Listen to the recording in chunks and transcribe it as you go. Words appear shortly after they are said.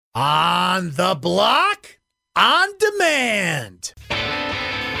On the Block, on demand.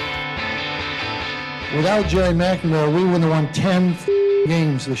 Without Jerry McNamara, we wouldn't have won 10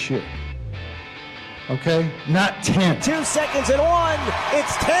 games this year. Okay? Not 10. 2 seconds and one.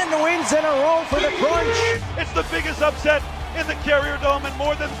 It's 10 wins in a row for the Crunch. It's the biggest upset in the Carrier Dome in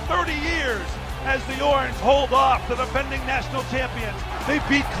more than 30 years as the Orange hold off the defending national champions. They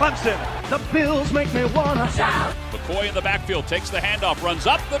beat Clemson. The Bills make me wanna shout. McCoy in the backfield takes the handoff, runs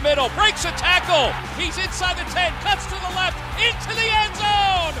up the middle, breaks a tackle. He's inside the 10, cuts to the left, into the end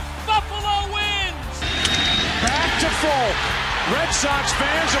zone. Buffalo wins. Back to Folk. Red Sox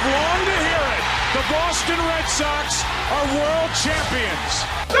fans have longed to hear it. The Boston Red Sox are world champions.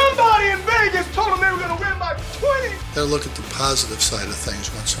 Somebody in Vegas told them they were going to win by 20. Gotta look at the positive side of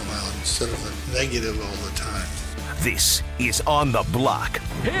things once in a while instead of the negative all the time. This is On the Block.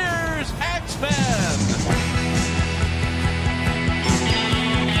 Here's X-Men.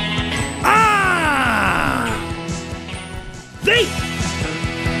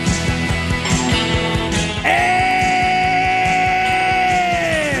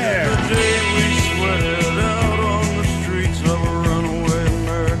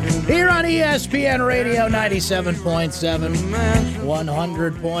 Here on ESPN Radio 97.7,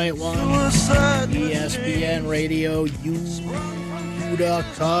 100.1, ESPN Radio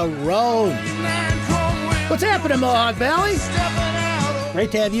Utica Road. What's happening, Mohawk Valley?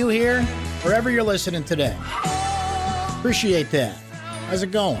 Great to have you here, wherever you're listening today. Appreciate that. How's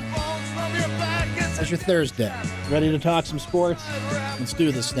it going? How's your Thursday? Ready to talk some sports? Let's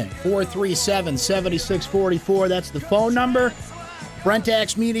do this thing. 437-7644. That's the phone number.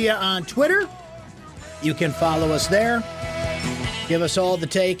 Brent Media on Twitter. You can follow us there. Give us all the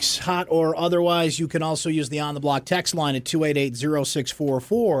takes, hot or otherwise. You can also use the On the Block text line at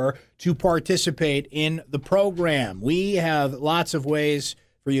 288-0644 to participate in the program. We have lots of ways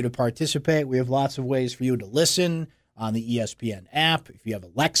for you to participate. We have lots of ways for you to listen on the ESPN app. If you have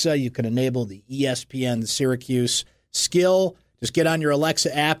Alexa, you can enable the ESPN Syracuse skill. Just get on your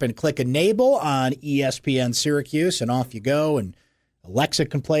Alexa app and click Enable on ESPN Syracuse, and off you go. And Alexa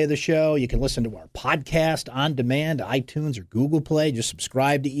can play the show. You can listen to our podcast on demand, iTunes or Google Play. Just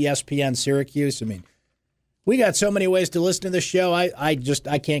subscribe to ESPN Syracuse. I mean, we got so many ways to listen to the show. I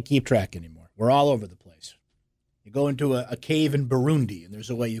can't keep track anymore. We're all over the place. You go into a cave in Burundi, and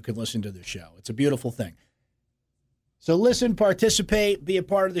there's a way you can listen to the show. It's a beautiful thing. So listen, participate, be a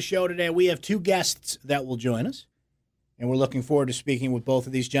part of the show today. We have two guests that will join us, and we're looking forward to speaking with both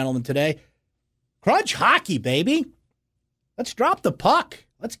of these gentlemen today. Crunch hockey, baby. Let's drop the puck.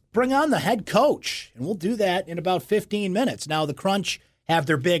 Let's bring on the head coach, and we'll do that in about 15 minutes. Now, the Crunch have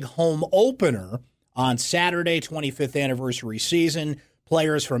their big home opener on Saturday, 25th anniversary season.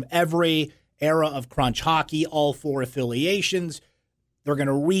 Players from every era of Crunch hockey, all four affiliations. They're going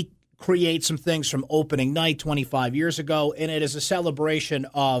to recreate some things from opening night 25 years ago, and it is a celebration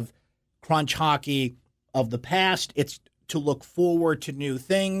of Crunch hockey of the past. It's to look forward to new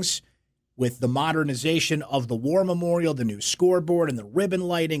things, with the modernization of the War Memorial, the new scoreboard, and the ribbon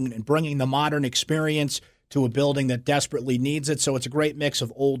lighting, and bringing the modern experience to a building that desperately needs it. So it's a great mix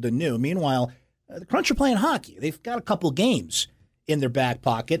of old and new. Meanwhile, the Crunch are playing hockey. They've got a couple games in their back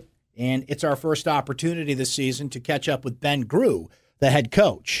pocket, and it's our first opportunity this season to catch up with Ben Grew, the head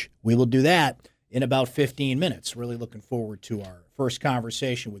coach. We will do that in about 15 minutes. Really looking forward to our first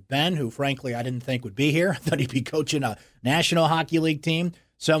conversation with Ben, who, frankly, I didn't think would be here. I thought he'd be coaching a National Hockey League team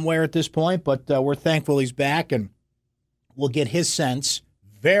somewhere at this point, but we're thankful he's back, and we'll get his sense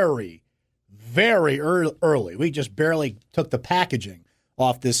very, very early. We just barely took the packaging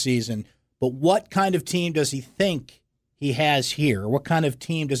off this season, but what kind of team does he think he has here? What kind of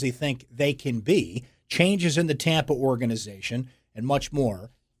team does he think they can be? Changes in the Tampa organization and much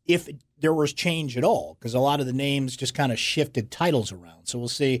more, if there was change at all, because a lot of the names just kind of shifted titles around. So we'll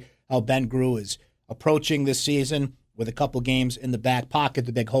see how Ben Grew is approaching this season, with a couple games in the back pocket.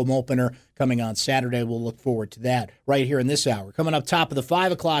 The big home opener coming on Saturday. We'll look forward to that right here in this hour. Coming up top of the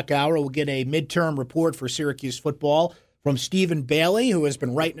 5 o'clock hour, we'll get a midterm report for Syracuse football from Stephen Bailey, who has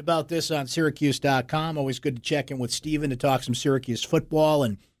been writing about this on Syracuse.com. Always good to check in with Stephen to talk some Syracuse football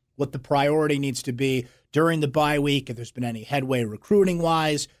and what the priority needs to be during the bye week, if there's been any headway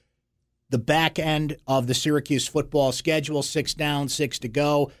recruiting-wise. The back end of the Syracuse football schedule, 6 down, 6 to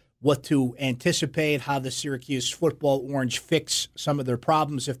go. What to anticipate, how the Syracuse football Orange fix some of their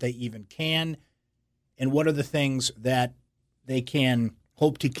problems if they even can, and what are the things that they can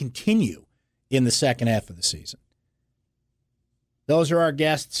hope to continue in the second half of the season. Those are our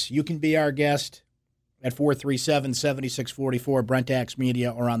guests. You can be our guest at 437-7644, Brent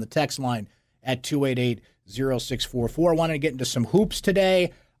Media, or on the text line at 288-0644. I wanted to get into some hoops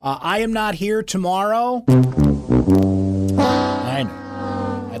today. I am not here tomorrow. I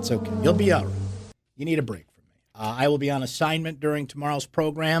know. That's okay. You'll be all right. You need a break from me. I will be on assignment during tomorrow's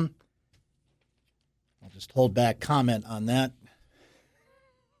program. I'll just hold back comment on that.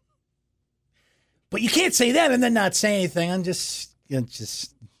 But you can't say that and then not say anything. I'm just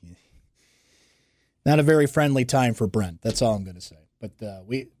not a very friendly time for Brent. That's all I'm going to say. But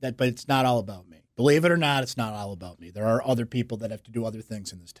but it's not all about me. Believe it or not, it's not all about me. There are other people that have to do other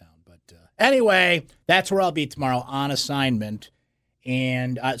things in this town. But anyway, that's where I'll be tomorrow on assignment.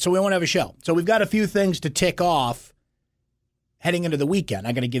 And so we won't have a show. So we've got a few things to tick off heading into the weekend.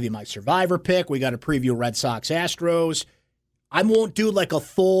 I'm going to give you my Survivor pick. We got to preview Red Sox Astros. I won't do like a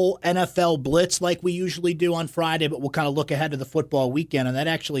full NFL blitz like we usually do on Friday, but we'll kind of look ahead to the football weekend, and that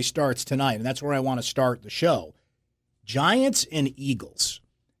actually starts tonight, and that's where I want to start the show. Giants and Eagles.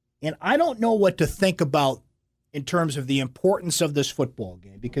 And I don't know what to think about in terms of the importance of this football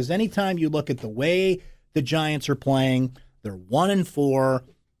game, because anytime you look at the way the Giants are playing, they're 1-4.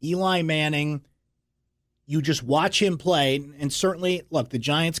 Eli Manning, you just watch him play, and certainly, look, the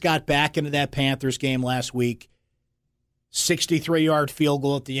Giants got back into that Panthers game last week. 63-yard field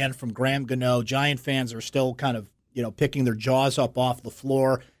goal at the end from Graham Gano. Giant fans are still kind of, picking their jaws up off the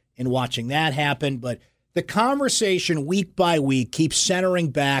floor and watching that happen. But the conversation week by week keeps centering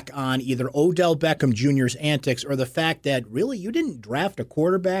back on either Odell Beckham Jr.'s antics or the fact that, really, you didn't draft a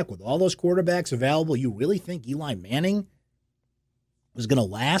quarterback with all those quarterbacks available. You really think Eli Manning was going to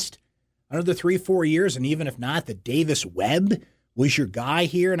last another 3-4 years? And even if not, that Davis Webb was your guy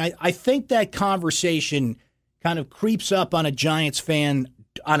here? And I think that conversation kind of creeps up on a Giant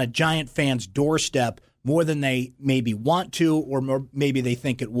fan's doorstep more than they maybe want to, or more, maybe they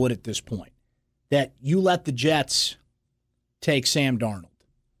think it would at this point. That you let the Jets take Sam Darnold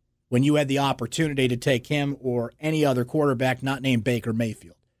when you had the opportunity to take him or any other quarterback not named Baker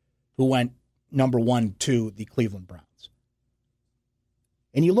Mayfield, who went number 1 to the Cleveland Browns.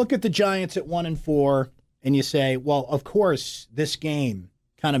 And you look at the Giants at 1-4, and you say, well, of course, this game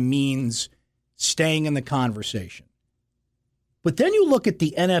kind of means staying in the conversation. But then you look at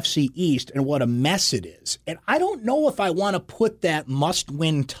the NFC East and what a mess it is. And I don't know if I want to put that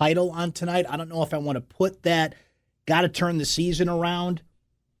must-win title on tonight. I don't know if I want to put that got to turn the season around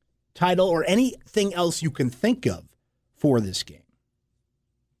title or anything else you can think of for this game.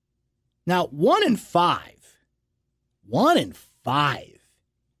 Now, 1-5.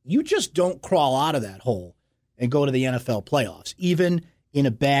 You just don't crawl out of that hole and go to the NFL playoffs, even in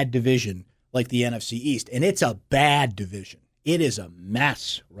a bad division like the NFC East. And it's a bad division. It is a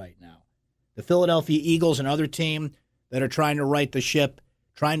mess right now. The Philadelphia Eagles, another team that are trying to right the ship,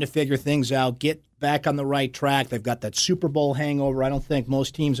 trying to figure things out, get back on the right track. They've got that Super Bowl hangover. I don't think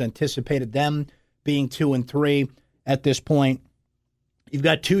most teams anticipated them being 2-3 at this point. You've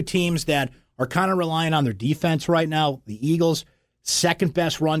got two teams that are kind of relying on their defense right now. The Eagles, second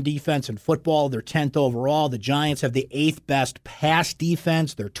best run defense in football. They're 10th overall. The Giants have the 8th best pass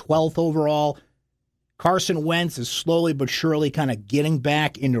defense. They're 12th overall. Carson Wentz is slowly but surely kind of getting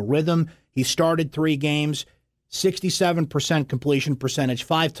back into rhythm. He started 3 games, 67% completion percentage,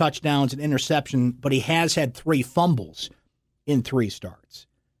 5 touchdowns, an interception, but he has had 3 fumbles in 3 starts.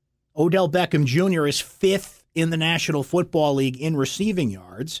 Odell Beckham Jr. is 5th in the National Football League in receiving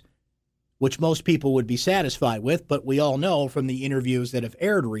yards, which most people would be satisfied with, but we all know from the interviews that have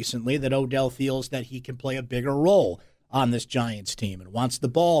aired recently that Odell feels that he can play a bigger role on this Giants team and wants the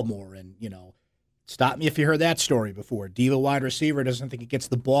ball more. And, stop me if you heard that story before. Diva wide receiver doesn't think he gets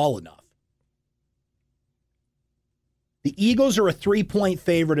the ball enough. The Eagles are a 3-point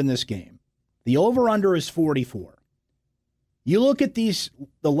favorite in this game. The over-under is 44. You look at the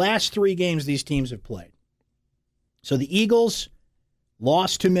last 3 games these teams have played. So the Eagles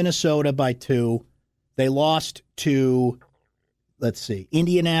lost to Minnesota by 2. They lost to,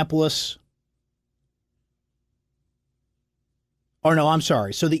 Indianapolis. Or no, I'm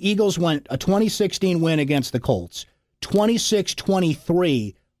sorry. So the Eagles went a 2016 win against the Colts,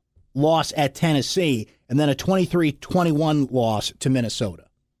 26-23 loss at Tennessee, and then a 23-21 loss to Minnesota.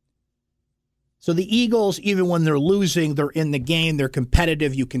 So the Eagles, even when they're losing, they're in the game, they're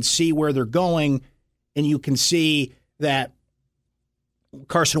competitive, you can see where they're going, and you can see that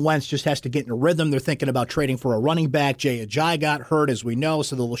Carson Wentz just has to get in a rhythm. They're thinking about trading for a running back. Jay Ajayi got hurt, as we know,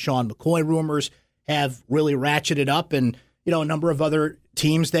 so the LaShawn McCoy rumors have really ratcheted up, and a number of other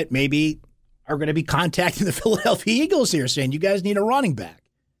teams that maybe are going to be contacting the Philadelphia Eagles here saying, you guys need a running back.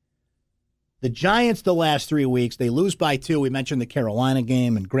 The Giants, the last 3 weeks, they lose by 2. We mentioned the Carolina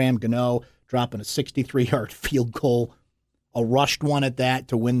game and Graham Gano dropping a 63-yard field goal, a rushed one at that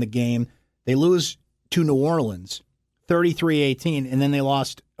to win the game. They lose to New Orleans, 33-18, and then they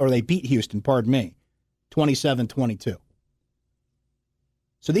lost, they beat Houston, pardon me, 27-22.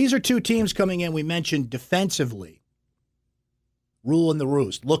 So these are two teams coming in, we mentioned defensively, ruling the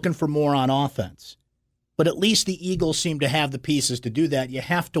roost, looking for more on offense. But at least the Eagles seem to have the pieces to do that. You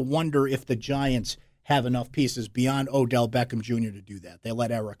have to wonder if the Giants have enough pieces beyond Odell Beckham Jr. to do that. They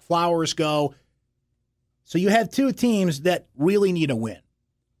let Eric Flowers go. So you have two teams that really need a win.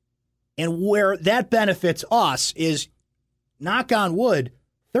 And where that benefits us is, knock on wood,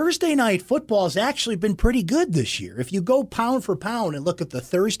 Thursday night football has actually been pretty good this year. If you go pound for pound and look at the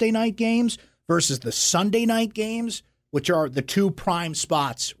Thursday night games versus the Sunday night games, which are the two prime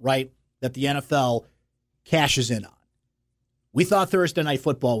spots, right, that the NFL cashes in on. We thought Thursday night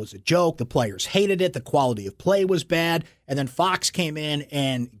football was a joke. The players hated it. The quality of play was bad. And then Fox came in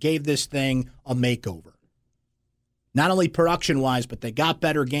and gave this thing a makeover. Not only production-wise, but they got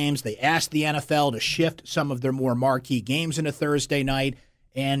better games. They asked the NFL to shift some of their more marquee games into Thursday night.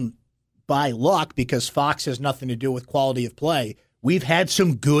 And by luck, because Fox has nothing to do with quality of play, we've had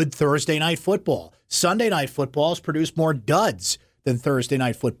some good Thursday night football. Sunday night football has produced more duds than Thursday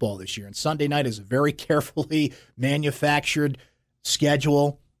night football this year. And Sunday night is a very carefully manufactured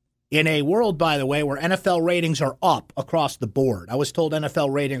schedule in a world, by the way, where NFL ratings are up across the board. I was told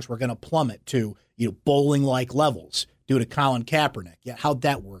NFL ratings were going to plummet to bowling-like levels due to Colin Kaepernick. Yeah, how'd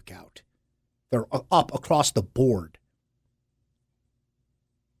that work out? They're up across the board.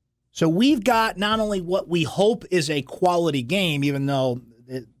 So we've got not only what we hope is a quality game, even though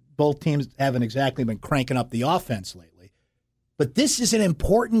both teams haven't exactly been cranking up the offense lately, but this is an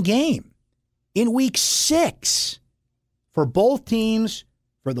important game in Week 6 for both teams,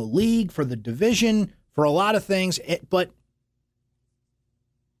 for the league, for the division, for a lot of things. But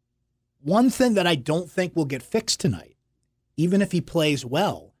one thing that I don't think will get fixed tonight, even if he plays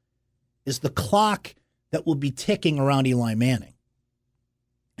well, is the clock that will be ticking around Eli Manning.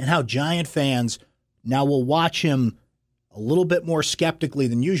 And how Giant fans now will watch him a little bit more skeptically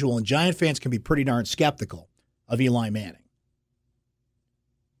than usual. And Giant fans can be pretty darn skeptical of Eli Manning.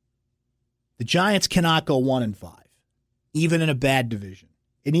 The Giants cannot go 1-5, even in a bad division.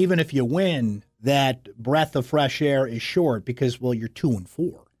 And even if you win, that breath of fresh air is short because, well, you're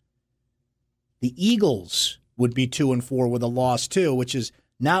 2-4. The Eagles would be 2-4 with a loss too, which is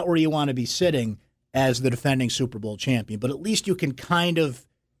not where you want to be sitting as the defending Super Bowl champion. But at least you can kind of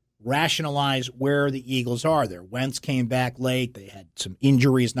rationalize where the Eagles are there. Wentz came back late. They had some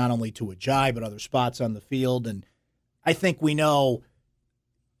injuries, not only to Ajayi, but other spots on the field. And I think we know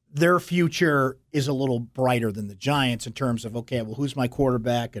their future is a little brighter than the Giants in terms of, okay, well, who's my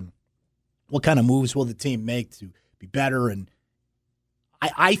quarterback and what kind of moves will the team make to be better? And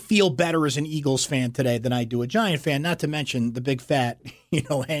I feel better as an Eagles fan today than I do a Giant fan, not to mention the big fat,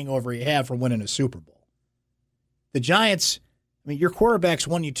 hangover you have from winning a Super Bowl. The Giants, your quarterback's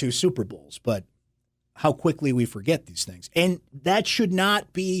won you 2 Super Bowls, but how quickly we forget these things. And that should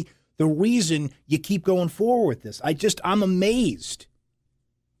not be the reason you keep going forward with this. I'm amazed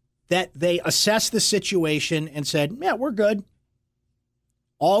that they assessed the situation and said, yeah, we're good.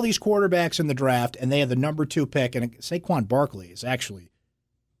 All these quarterbacks in the draft, and they have the number 2 pick, and Saquon Barkley is actually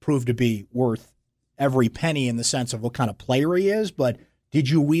proved to be worth every penny in the sense of what kind of player he is, but did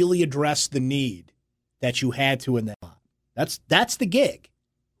you really address the need that you had to in that? That's the gig,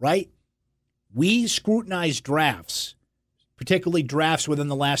 right? We scrutinize drafts, particularly drafts within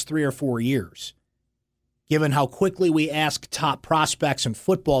the last 3 or 4 years, given how quickly we ask top prospects in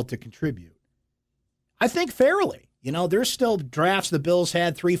football to contribute. I think fairly. There's still drafts the Bills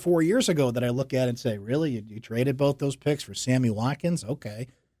had 3-4 years ago that I look at and say, really? You traded both those picks for Sammy Watkins? Okay.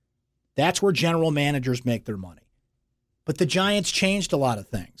 That's where general managers make their money. But the Giants changed a lot of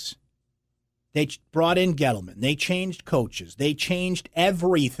things. They brought in Gettleman. They changed coaches. They changed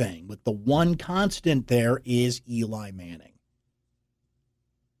everything. But the one constant there is Eli Manning.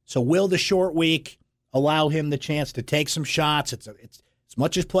 So will the short week allow him the chance to take some shots? It's as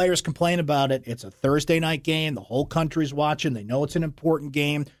much as players complain about it, it's a Thursday night game. The whole country's watching. They know it's an important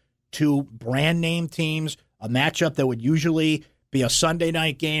game. 2 brand name teams, a matchup that would usually be a Sunday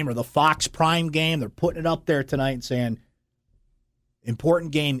night game or the Fox Prime game. They're putting it up there tonight and saying,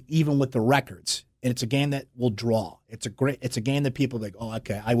 important game even with the records. And it's a game that will draw. It's a game that people think, oh,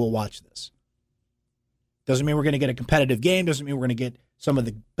 okay, I will watch this. Doesn't mean we're going to get a competitive game. Doesn't mean we're going to get some of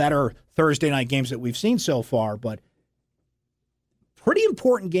the better Thursday night games that we've seen so far, but pretty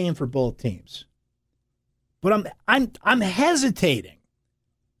important game for both teams. But I'm hesitating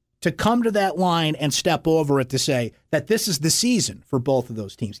to come to that line and step over it to say that this is the season for both of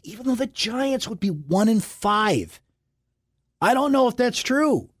those teams, even though the Giants would be 1-5. I don't know if that's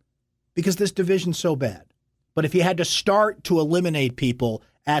true because this division's so bad. But if you had to start to eliminate people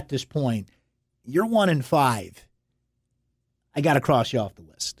at this point, you're 1-5. I got to cross you off the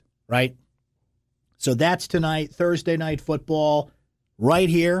list, right? So that's tonight, Thursday Night Football, right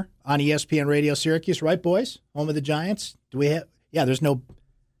here on ESPN Radio Syracuse, right, boys? Home of the Giants. Do we have? Yeah, there's no.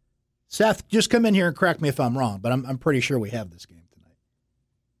 Seth, just come in here and correct me if I'm wrong, but I'm pretty sure we have this game tonight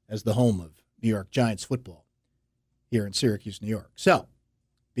as the home of New York Giants football here in Syracuse, New York. So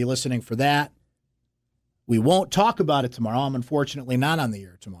be listening for that. We won't talk about it tomorrow. I'm unfortunately not on the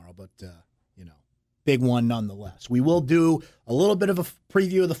air tomorrow, but big one nonetheless. We will do a little bit of a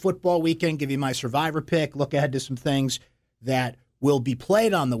preview of the football weekend, give you my survivor pick, look ahead to some things that will be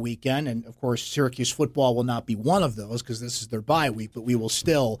played on the weekend. And, of course, Syracuse football will not be one of those because this is their bye week, but we will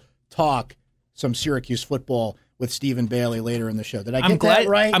still talk some Syracuse football with Stephen Bailey later in the show. Did I get that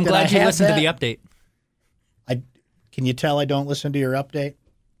right? I'm glad you listened to the update. Can you tell I don't listen to your update?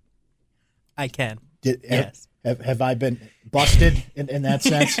 I can. Yes. Have I been busted in that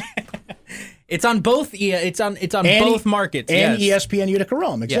sense? It's on both. It's on both markets. And yes. ESPN Utica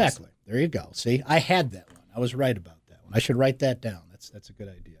Rome. Exactly. Yes. There you go. See, I had that one. I was right about that one. I should write that down. That's a good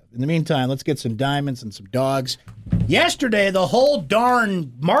idea. In the meantime, let's get some diamonds and some dogs. Yesterday, the whole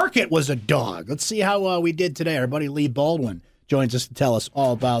darn market was a dog. Let's see how we did today. Our buddy Lee Baldwin joins us to tell us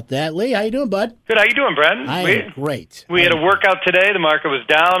all about that. Lee, how you doing, bud? Good. How you doing, Brent? I am great. We had a workout today. The market was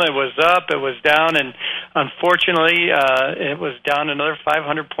down. It was up. It was down. And unfortunately, it was down another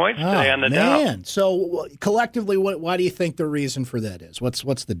 500 points today on the Dow. So collectively, why do you think the reason for that is?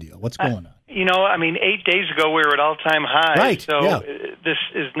 What's the deal? What's going on? 8 days ago, we were at all-time highs. Right. So this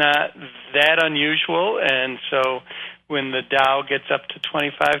is not that unusual. And so when the Dow gets up to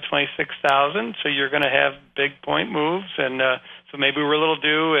 26,000, so you're going to have big point moves, and so maybe we're a little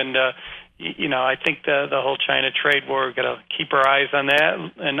due. And I think the whole China trade war, we've got to keep our eyes on that,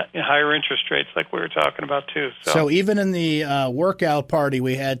 and higher interest rates, like we were talking about too. So even in the workout party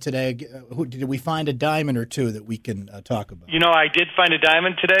we had today, did we find a diamond or two that we can talk about? I did find a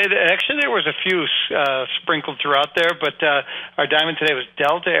diamond today. Actually, there was a few sprinkled throughout there, but our diamond today was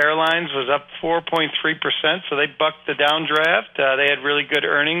Delta Airlines, was up 4.3%, so they bucked the downdraft. They had really good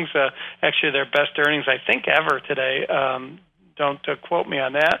earnings, actually their best earnings, I think, ever today. Don't quote me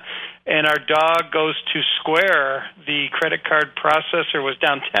on that. And our dog goes to Square. The credit card processor was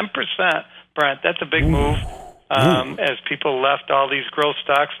down 10%, Brent. That's a big move as people left all these growth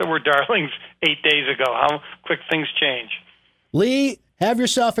stocks that were darlings 8 days ago. How quick things change. Lee, have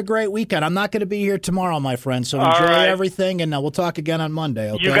yourself a great weekend. I'm not going to be here tomorrow, my friend, so enjoy everything, and we'll talk again on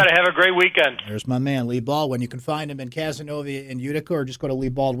Monday, okay? You got to have a great weekend. There's my man, Lee Baldwin. You can find him in Casanova in Utica, or just go to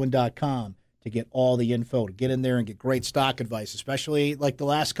leebaldwin.com. to get all the info, to get in there and get great stock advice, especially like the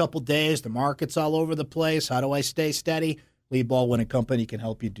last couple days. The market's all over the place. How do I stay steady? Lee Baldwin & Company can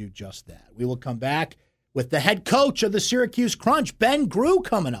help you do just that. We will come back with the head coach of the Syracuse Crunch, Ben Grew,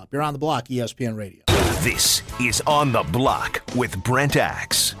 coming up. You're on the block, ESPN Radio. This is On the Block with Brent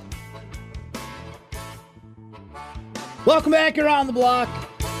Axe. Welcome back. You're on the block.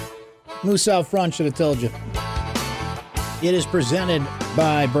 Moose out front, should have told you. It is presented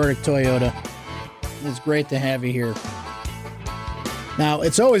by Burdick Toyota. It's great to have you here. Now,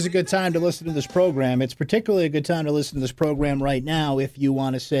 it's always a good time to listen to this program. It's particularly a good time to listen to this program right now if you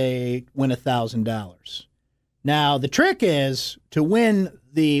want to, say, win $1,000. Now, the trick is to win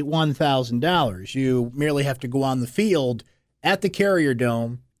the $1,000, you merely have to go on the field at the Carrier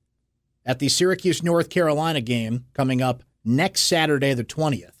Dome at the Syracuse, North Carolina game coming up next Saturday, the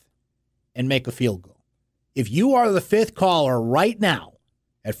 20th, and make a field goal. If you are the fifth caller right now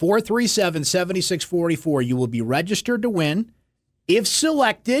at 437-7644, you will be registered to win. If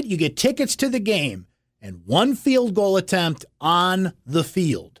selected, you get tickets to the game and one field goal attempt on the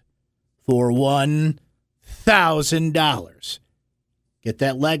field for $1,000. Get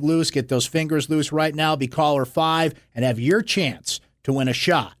that leg loose, get those fingers loose right now, be caller 5, and have your chance to win a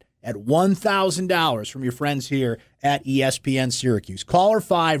shot at $1,000 from your friends here at ESPN Syracuse. Caller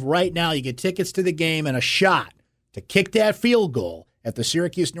 5 right now. You get tickets to the game and a shot to kick that field goal at the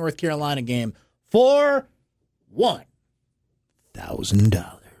Syracuse, North Carolina game for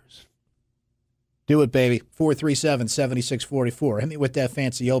 $1,000. Do it, baby. 437-7644. Hit me with that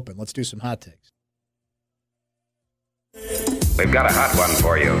fancy open. Let's do some hot takes. We've got a hot one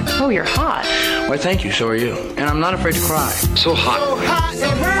for you. Oh, you're hot. Why, thank you. So are you. And I'm not afraid to cry. So hot. So hot it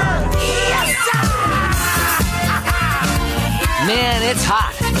hurts. Man, it's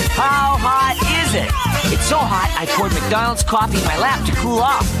hot. How hot is it? It's so hot, I poured McDonald's coffee in my lap to cool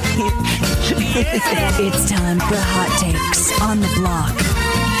off. It's time for Hot Takes on the Block.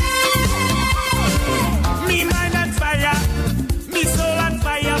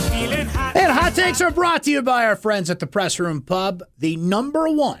 And Hot Hot Takes are brought to you by our friends at the Press Room Pub, the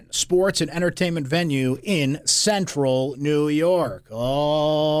 #1 sports and entertainment venue in central New York.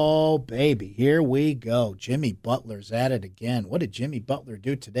 Oh, baby, here we go. Jimmy Butler's at it again. What did Jimmy Butler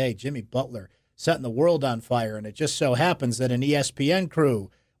do today? Jimmy Butler setting the world on fire, and it just so happens that an ESPN crew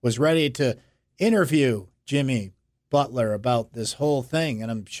was ready to interview Jimmy Butler about this whole thing,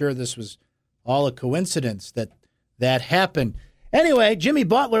 and I'm sure this was all a coincidence that happened. Anyway, Jimmy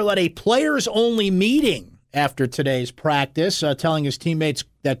Butler led a players-only meeting after today's practice, telling his teammates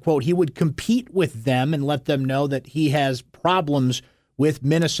that, quote, he would compete with them and let them know that he has problems with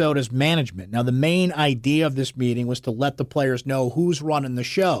Minnesota's management. Now, the main idea of this meeting was to let the players know who's running the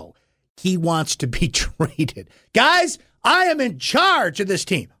show. He wants to be traded. Guys, I am in charge of this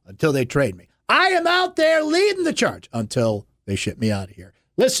team until they trade me. I am out there leading the charge until they ship me out of here.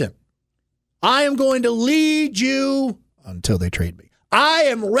 Listen, I am going to lead you until they trade me. I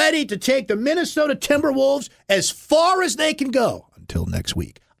am ready to take the Minnesota Timberwolves as far as they can go until next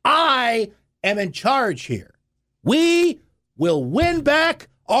week. I am in charge here. We will win back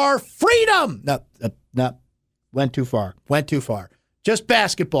our freedom. No, went too far. Just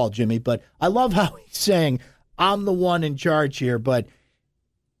basketball, Jimmy, but I love how he's saying, I'm the one in charge here, but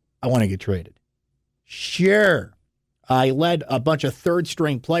I want to get traded. Sure. I led a bunch of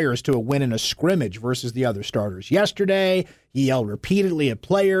third-string players to a win in a scrimmage versus the other starters yesterday. He yelled repeatedly at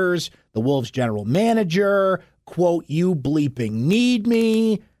players, the Wolves general manager, quote, you bleeping need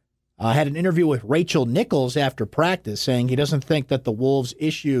me. I had an interview with Rachel Nichols after practice saying he doesn't think that the Wolves'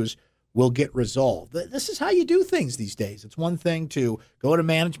 issues will get resolved. This is how you do things these days. It's one thing to go to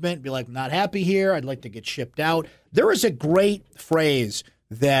management and be like, I'm not happy here. I'd like to get shipped out. There is a great phrase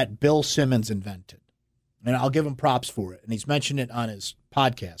that Bill Simmons invented. And I'll give him props for it. And he's mentioned it on his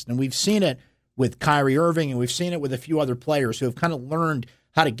podcast. And we've seen it with Kyrie Irving, and we've seen it with a few other players who have kind of learned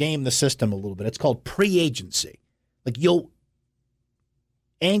how to game the system a little bit. It's called pre-agency. Like you'll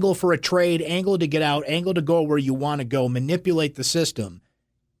angle for a trade, angle to get out, angle to go where you want to go, manipulate the system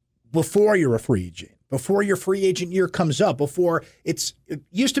before you're a free agent, before your free agent year comes up, it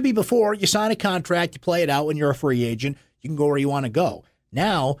used to be before you sign a contract, you play it out when you're a free agent, you can go where you want to go.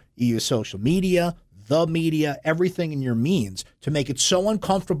 Now you use social media, the media, everything in your means to make it so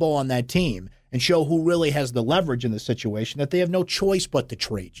uncomfortable on that team and show who really has the leverage in the situation that they have no choice but to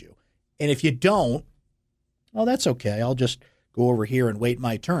trade you. And if you don't, well, that's okay. I'll just go over here and wait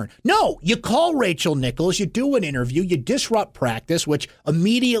my turn. No, you call Rachel Nichols, you do an interview, you disrupt practice, which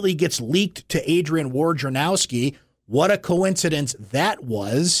immediately gets leaked to Adrian Wojnarowski. What a coincidence that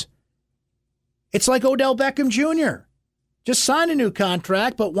was. It's like Odell Beckham Jr., just signed a new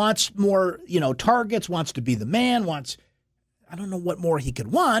contract, but wants more, targets, wants to be the man, I don't know what more he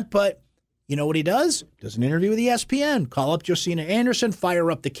could want, but you know what he does? Does an interview with ESPN, call up Josina Anderson, fire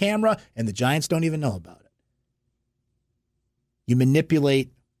up the camera, and the Giants don't even know about it. You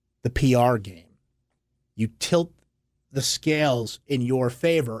manipulate the PR game. You tilt the scales in your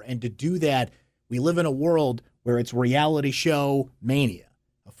favor, and to do that, we live in a world where it's reality show mania.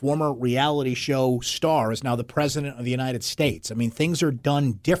 A former reality show star is now the president of the United States. I mean, things are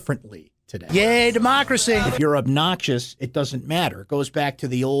done differently today. Yay, democracy. If you're obnoxious, it doesn't matter. It goes back to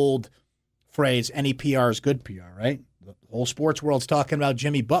the old phrase, any PR is good PR, right? The whole sports world's talking about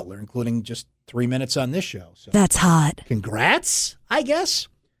Jimmy Butler, including just 3 minutes on this show. So, that's hot. Congrats, I guess.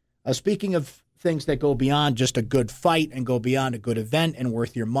 Speaking of things that go beyond just a good fight and go beyond a good event and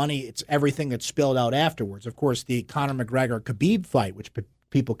worth your money, it's everything that's spilled out afterwards. Of course, the Conor McGregor-Khabib fight, which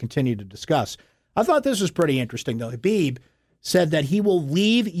people continue to discuss. I thought this was pretty interesting, though. Khabib said that he will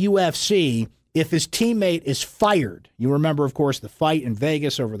leave UFC if his teammate is fired. You remember, of course, the fight in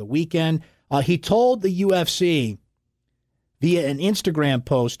Vegas over the weekend. He told the UFC via an Instagram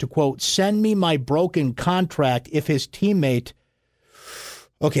post to, quote, send me my broken contract if his teammate...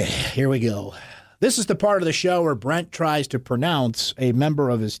 Okay, here we go. This is the part of the show where Brent tries to pronounce a member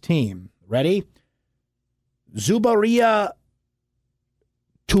of his team. Ready? Zubaria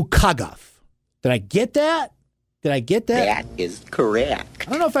Tukhugov. Did I get that? That is correct.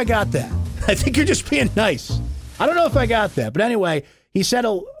 I don't know if I got that. I think you're just being nice. I don't know if I got that. But anyway, he said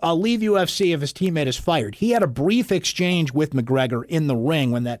I'll leave UFC if his teammate is fired. He had a brief exchange with McGregor in the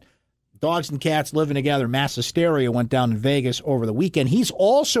ring when that dogs and cats living together mass hysteria went down in Vegas over the weekend. He's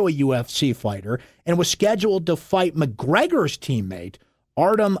also a UFC fighter and was scheduled to fight McGregor's teammate,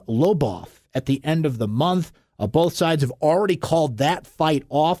 Artem Lobov, at the end of the month. Both sides have already called that fight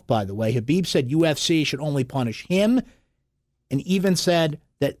off, by the way. Khabib said UFC should only punish him and even said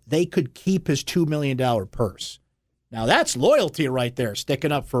that they could keep his $2 million purse. Now, that's loyalty right there,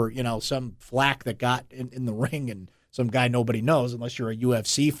 sticking up for, some flack that got in the ring and some guy nobody knows unless you're a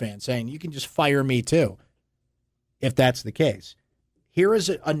UFC fan saying you can just fire me too, if that's the case. Here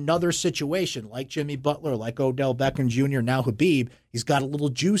is another situation like Jimmy Butler, like Odell Beckham Jr., now Habib. He's got a little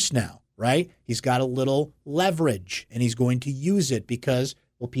juice now, right? He's got a little leverage, and he's going to use it because,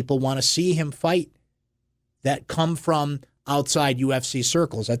 well, people want to see him fight that come from outside UFC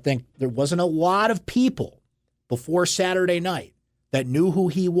circles. I think there wasn't a lot of people before Saturday night that knew who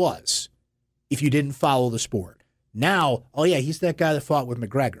he was if you didn't follow the sport. Now, oh yeah, he's that guy that fought with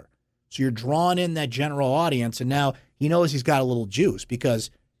McGregor. So you're drawing in that general audience, and now he knows he's got a little juice because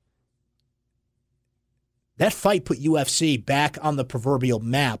that fight put UFC back on the proverbial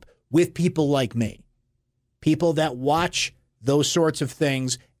map with people like me, people that watch those sorts of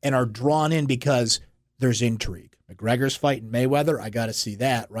things and are drawn in because there's intrigue. McGregor's fighting Mayweather. I got to see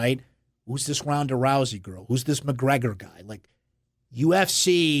that, right? Who's this Ronda Rousey girl? Who's this McGregor guy? Like,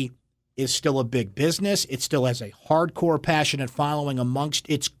 UFC is still a big business. It still has a hardcore, passionate following amongst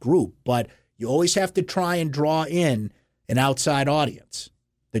its group, but you always have to try and draw in an outside audience,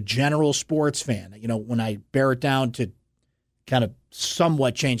 the general sports fan. You know, when I bear it down to kind of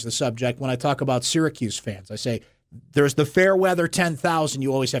somewhat change the subject, when I talk about Syracuse fans, I say there's the fair weather 10,000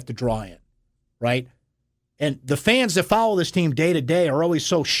 you always have to draw in, right? And the fans that follow this team day to day are always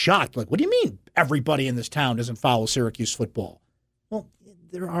so shocked. Like, what do you mean everybody in this town doesn't follow Syracuse football? Well,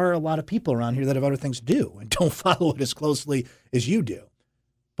 there are a lot of people around here that have other things to do and don't follow it as closely as you do.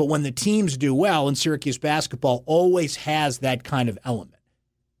 But when the teams do well, and Syracuse basketball always has that kind of element.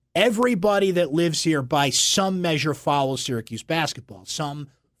 Everybody that lives here by some measure follows Syracuse basketball. Some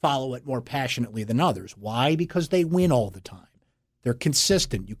follow it more passionately than others. Why? Because they win all the time. They're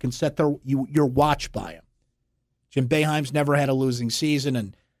consistent. You can set your watch by them. Jim Boeheim's never had a losing season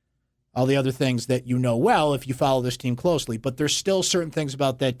and all the other things that you know well if you follow this team closely. But there's still certain things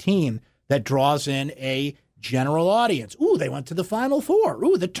about that team that draws in a general audience. Ooh, they went to the Final Four.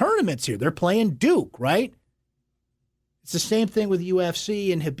 Ooh, the tournament's here. They're playing Duke, right? It's the same thing with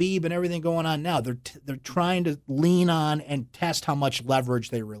UFC and Habib and everything going on now. They're trying to lean on and test how much leverage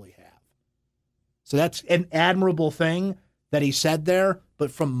they really have. So that's an admirable thing that he said there.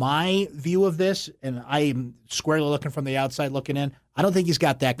 But from my view of this, and I'm squarely looking from the outside looking in, I don't think he's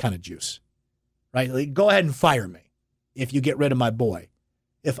got that kind of juice, right? Like, go ahead and fire me if you get rid of my boy.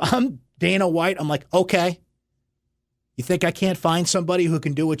 If I'm Dana White, I'm like, okay, you think I can't find somebody who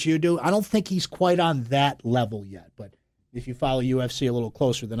can do what you do? I don't think he's quite on that level yet. But if you follow UFC a little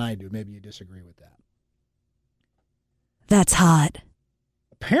closer than I do, maybe you disagree with that. That's hot.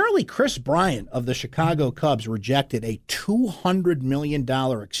 Apparently, Chris Bryant of the Chicago Cubs rejected a $200 million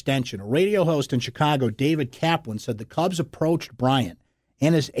extension. A radio host in Chicago, David Kaplan, said the Cubs approached Bryant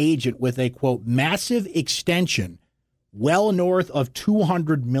and his agent with a, quote, massive extension well north of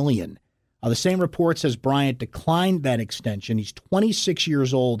 $200 million. The same report says Bryant declined that extension. He's 26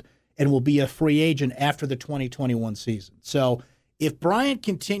 years old and will be a free agent after the 2021 season. So if Bryant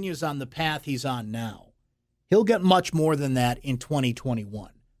continues on the path he's on now, he'll get much more than that in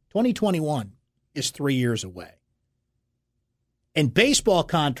 2021. 2021 is 3 years away. In baseball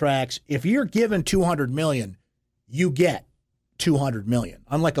contracts, if you're given $200 million, you get $200 million.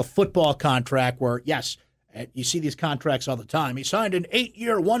 Unlike a football contract where, yes, you see these contracts all the time. He signed an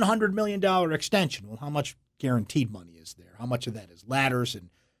 8-year, $100 million extension. Well, how much guaranteed money is there? How much of that is ladders and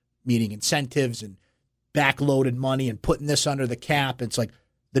meeting incentives and backloaded money and putting this under the cap? It's like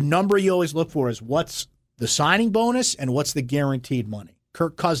the number you always look for is what's the signing bonus and what's the guaranteed money.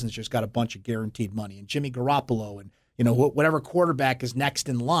 Kirk Cousins just got a bunch of guaranteed money, and Jimmy Garoppolo and whatever quarterback is next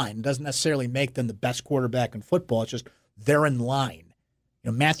in line. It doesn't necessarily make them the best quarterback in football. It's just they're in line.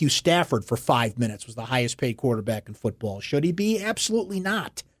 Matthew Stafford for 5 minutes was the highest paid quarterback in football. Should he be? Absolutely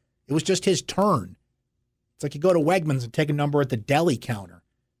not. It was just his turn. It's like you go to Wegmans and take a number at the deli counter.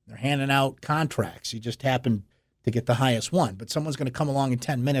 They're handing out contracts. You just happen to get the highest one. But someone's going to come along in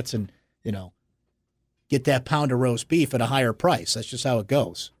 10 minutes and, get that pound of roast beef at a higher price. That's just how it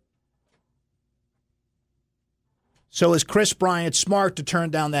goes. So is Chris Bryant smart to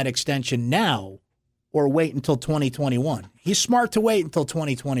turn down that extension now or wait until 2021? He's smart to wait until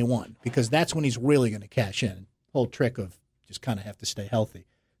 2021 because that's when he's really going to cash in. Whole trick of just kind of have to stay healthy.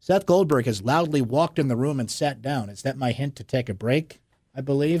 Seth Goldberg has loudly walked in the room and sat down. Is that my hint to take a break, I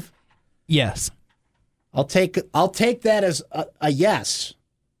believe? Yes. I'll take that as a yes.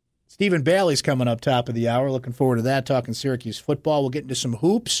 Stephen Bailey's coming up top of the hour. Looking forward to that, talking Syracuse football. We'll get into some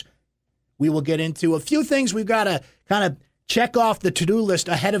hoops. We will get into a few things we've got to kind of check off the to-do list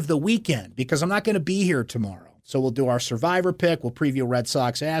ahead of the weekend because I'm not going to be here tomorrow. So we'll do our Survivor pick. We'll preview Red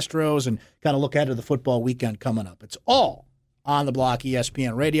Sox Astros and kind of look ahead of the football weekend coming up. It's all On the Block,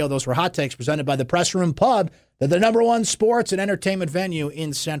 ESPN Radio. Those were Hot Takes presented by the Press Room Pub. They're the number one sports and entertainment venue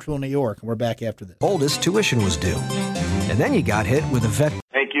in Central New York. And we're back after this. Oldest tuition was due. And then you got hit with a vet.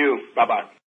 Thank you. Bye-bye.